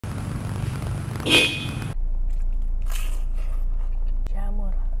Jamur.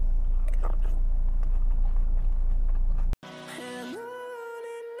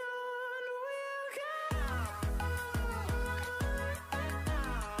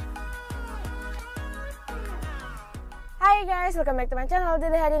 Hai guys, welcome back to my channel.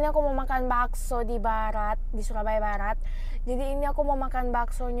 Jadi hari ini aku mau makan bakso di Surabaya Barat. Jadi ini aku mau makan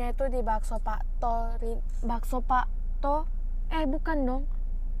baksonya itu di bakso Pak To. Bukan dong.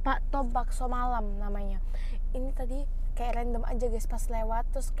 Pak To bakso malam namanya. Ini tadi kayak random aja guys pas lewat,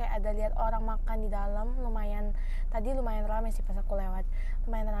 terus kayak ada lihat orang makan di dalam, lumayan ramai sih pas aku lewat.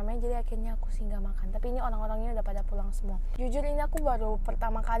 Lumayan ramai, jadi akhirnya aku singgah makan. Tapi ini orang-orangnya udah pada pulang semua. Jujur ini aku baru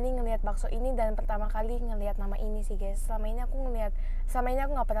pertama kali ngelihat bakso ini dan pertama kali ngelihat nama ini sih guys. Selama ini aku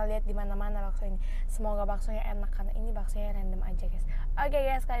nggak pernah lihat di mana-mana bakso ini. Semoga baksonya enak karena ini baksonya random aja guys. Oke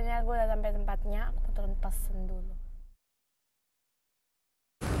guys, kali ini aku udah sampai tempatnya. Aku turun pesen dulu.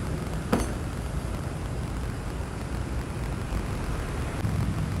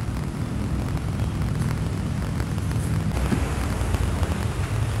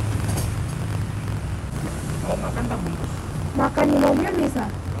 Makan tak bungkus? Makan di mobil bisa?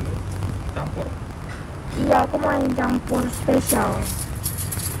 Campur? Iya, aku mau yang campur spesial.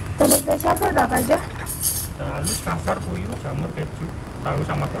 Campur spesial tuh ada apa aja? Halus, kasar, puyuh, jamur, keju, tahu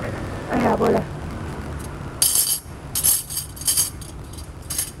sama korek. Ya boleh.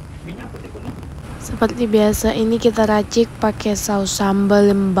 Minyak putih kuning. Seperti biasa ini kita racik pakai saus sambal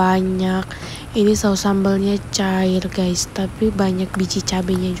yang banyak. Ini saus sambalnya cair guys, tapi banyak biji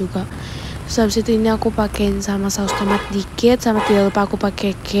cabenya juga. Terus habis itu ini aku pakein sama saus tomat dikit, sama tidak lupa aku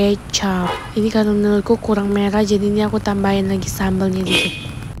pakai kecap. Ini karena menurutku kurang merah, jadi ini aku tambahin lagi sambalnya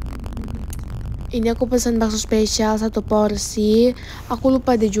dikit. Ini aku pesan bakso spesial 1 porsi. Aku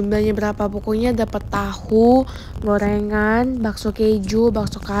lupa deh jumlahnya berapa. Pokoknya dapat tahu, gorengan, bakso keju,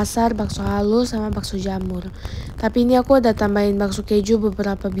 bakso kasar, bakso halus, sama bakso jamur. Tapi ini aku ada tambahin bakso keju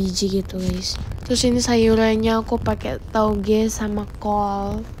beberapa biji gitu guys. Terus ini sayurannya aku pakai tauge sama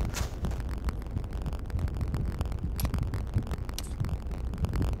kol.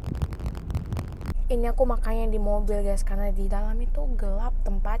 Ini aku makannya di mobil guys, karena di dalam itu gelap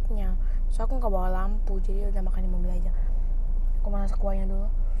tempatnya. So aku nggak bawa lampu, jadi udah makan di mobil aja. Aku masak kuahnya dulu.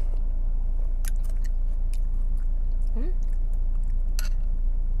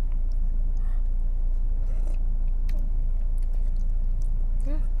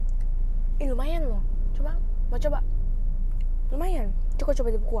 Lumayan loh. Mau coba? Lumayan.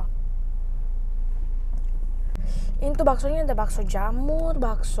 Coba di kuah. Ini tuh baksonya ada bakso jamur,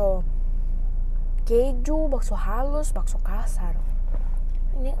 bakso keju, bakso halus, bakso kasar.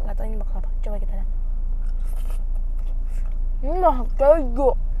 Ini nggak tahu ini bakso apa. Coba kita lihat. Keju.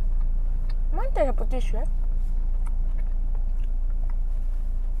 Mana ya putih ya?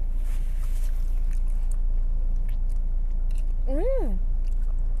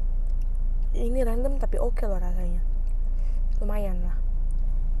 Ini random tapi oke loh rasanya. Lumayan lah.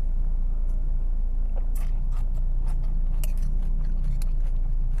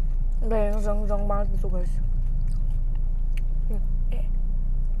 Nggak yang zong-zong banget gitu guys. Keju.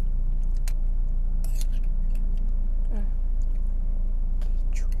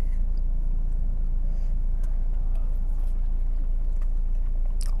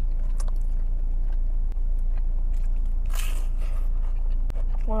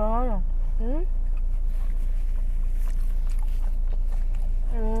 Gorengannya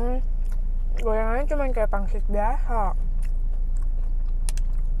gorengannya cuma kayak pangsit biasa.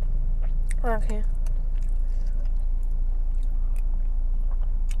 Enaknya.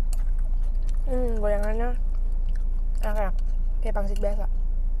 Gorengannya enak kayak pangsit biasa,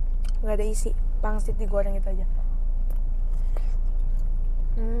 nggak ada isi, pangsit digoreng itu aja.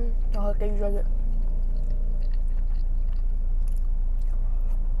 Keju juga.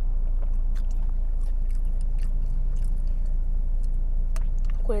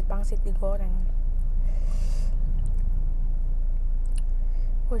 Kulit pangsit digoreng.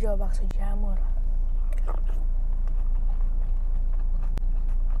 Aku coba bakso jamur.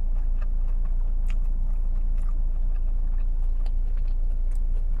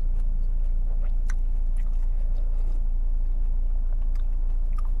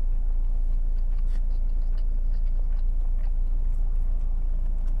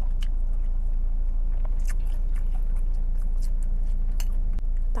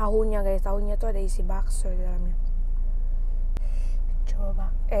 Tahunya guys, tahunya tuh ada isi bakso di dalamnya.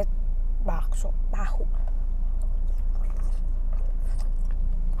 Coba bakso, tahu.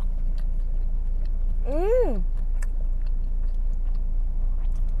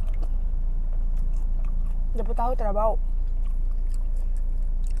 Dapat tahu tidak bau.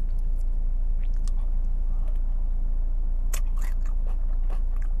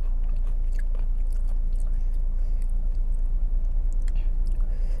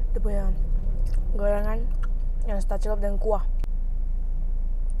 Dia punya gorengan yang setah celup dan kuah.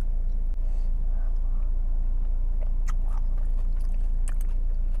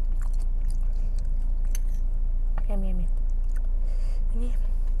 Yummy. Ini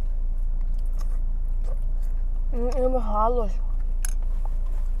masih halus.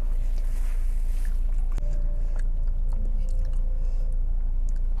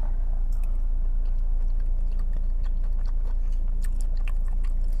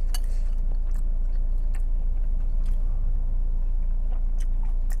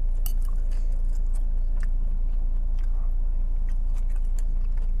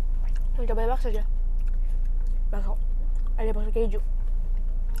 Coba bakso aja. Bakso. Ada bakso keju.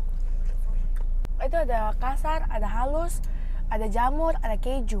 Itu ada kasar, ada halus, ada jamur, ada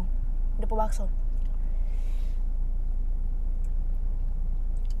keju. Depo bakso.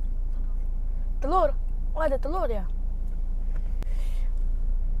 Telur. Oh, ada telur ya.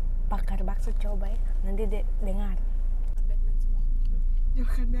 Pakar bakso coba ya. Nanti dengar. Batman semua.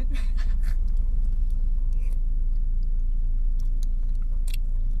 Makan Batman.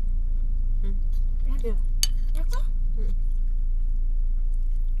 Iya. Enak tuh.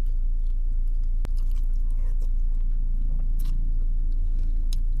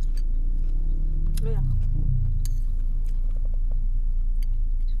 Iya.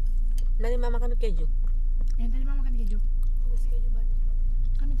 Tadi mama makan keju. Yang tadi mama makan keju. Terus keju banyak banget.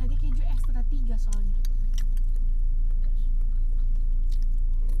 Kami tadi keju ekstra 3 soalnya.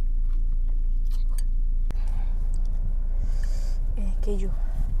 Keju.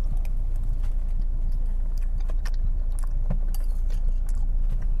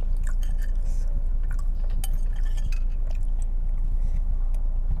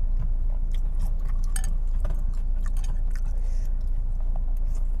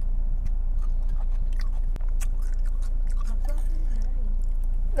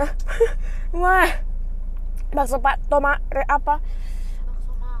 Wah, bakso Pak To apa? Bakso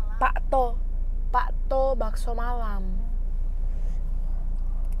malam. Pak To bakso malam.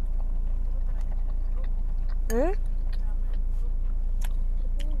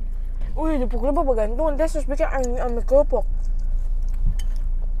 Wih, dipukulnya apa gantung, nanti terus bikin ambil kerupuk.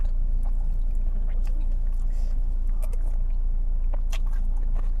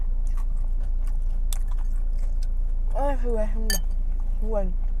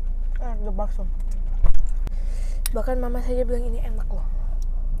 Buan. Ada bakso. Bahkan mama saja bilang ini enak loh.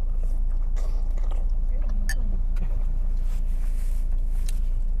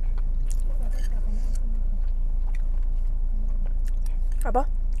 Apa?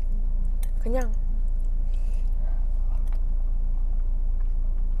 Kenyang.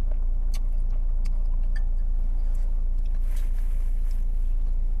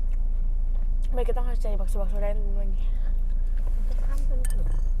 Baik, kita harus cari bakso-bakso random lagi.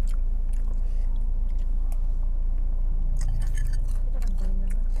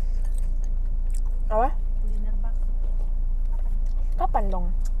 Apa? Kapan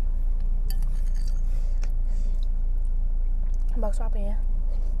dong? Bakso apa ya?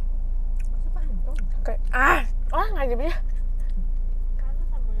 Bakso Pak Anton. Kayak nggak jadinya. Karena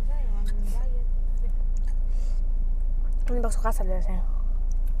sambelnya saya yang diet. Ini bakso kasar ya saya.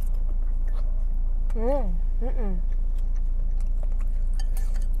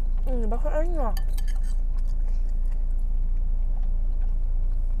 Bakso enak.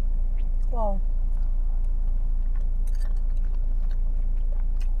 Wow.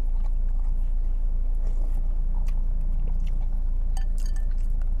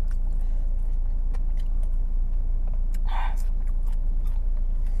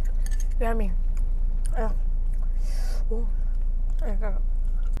 Yummy. Enak. Enak.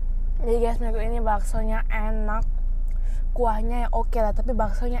 Jadi guys, menurut ini baksonya enak, kuahnya yang oke lah, tapi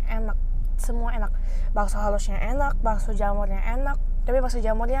baksonya enak, semua enak. Bakso halusnya enak, bakso jamurnya enak, tapi bakso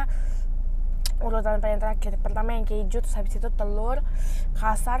jamurnya urutan paling terakhir. Pertama yang keju, terus habis itu telur,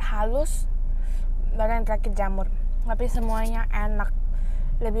 kasar, halus, baru yang terakhir jamur. Tapi semuanya enak,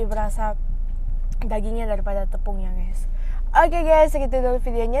 lebih berasa dagingnya daripada tepungnya guys. Oke guys, segitu dulu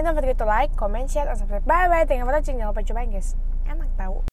videonya. Jangan lupa like, comment, share, dan subscribe. Bye bye, thank you for watching. Jangan lupa cobain guys, enak tau.